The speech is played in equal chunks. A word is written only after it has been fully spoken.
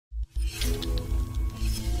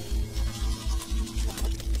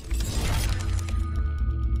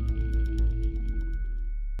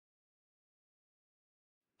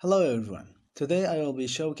Hello everyone, today I will be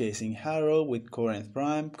showcasing Harrow with Corinth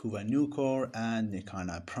Prime, Kuva nukor, and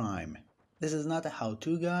Nikana Prime. This is not a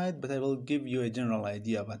how-to guide, but I will give you a general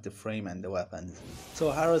idea about the frame and the weapons. So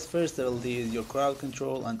Harrow's first ability is your crowd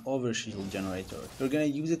control and overshield generator. You're gonna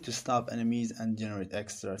use it to stop enemies and generate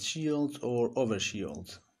extra shields or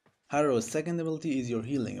overshields. Harrow's second ability is your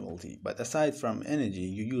healing ability, but aside from energy,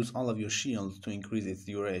 you use all of your shields to increase its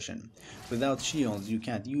duration. Without shields, you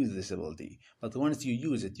can't use this ability, but once you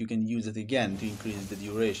use it, you can use it again to increase the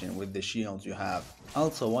duration with the shields you have.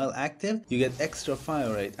 Also, while active, you get extra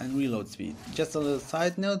fire rate and reload speed. Just a little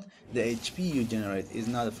side note, the HP you generate is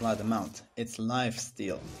not a flat amount, it's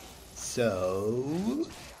lifesteal. So,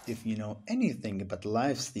 if you know anything about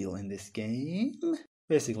lifesteal in this game,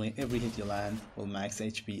 basically, every hit you land will max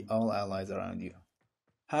HP all allies around you.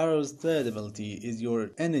 Harrow's third ability is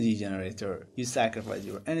your energy generator. You sacrifice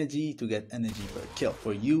your energy to get energy per kill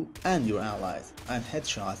for you and your allies, and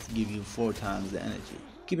headshots give you 4 times the energy.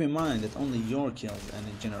 Keep in mind that only your kills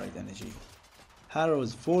generate energy.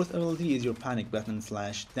 Harrow's fourth ability is your panic button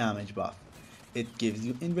 / damage buff. It gives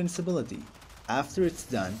you invincibility. After it's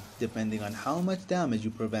done, depending on how much damage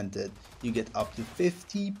you prevented, you get up to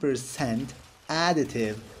 50%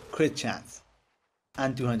 additive crit chance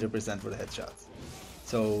and 200% for the headshots.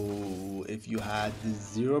 So if you had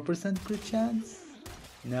 0% crit chance,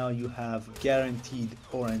 now you have guaranteed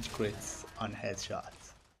orange crits on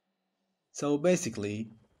headshots. So basically,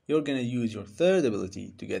 you're gonna use your third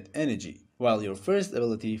ability to get energy, while your first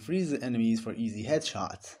ability freezes enemies for easy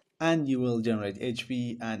headshots, and you will generate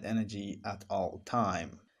HP and energy at all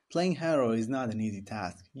time. Playing Harrow is not an easy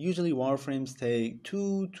task. Usually Warframes take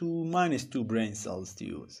 2 to -2 brain cells to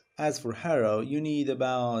use. As for Harrow, you need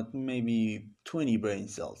about maybe 20 brain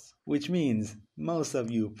cells, which means most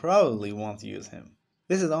of you probably won't use him.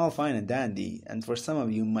 This is all fine and dandy, and for some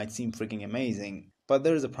of you might seem freaking amazing, but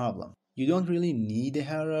there's a problem. You don't really need a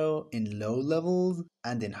Harrow in low levels,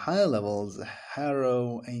 and in high levels,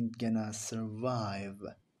 Harrow ain't gonna survive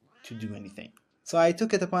to do anything. So I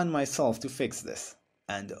took it upon myself to fix this.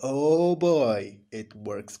 And oh boy, it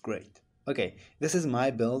works great. Okay, this is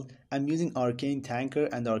my build. I'm using Arcane Tanker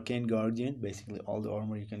and Arcane Guardian, basically all the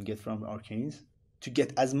armor you can get from Arcanes, to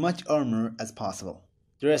get as much armor as possible.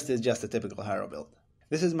 The rest is just a typical Harrow build.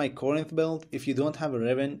 This is my Corinth build. If you don't have a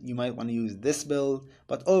Riven, you might want to use this build,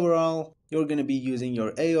 but overall, you're going to be using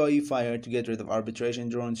your AoE fire to get rid of arbitration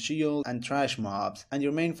drones, shield, and trash mobs, and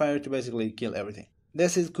your main fire to basically kill everything.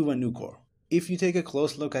 This is Kuva nukor. If you take a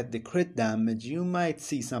close look at the crit damage, you might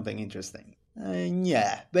see something interesting.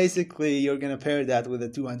 Yeah, basically you're gonna pair that with a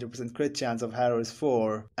 200% crit chance of Harrow's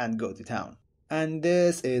 4 and go to town. And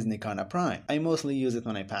this is Nikana Prime. I mostly use it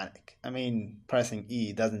when I panic. I mean, pressing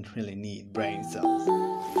E doesn't really need brain cells.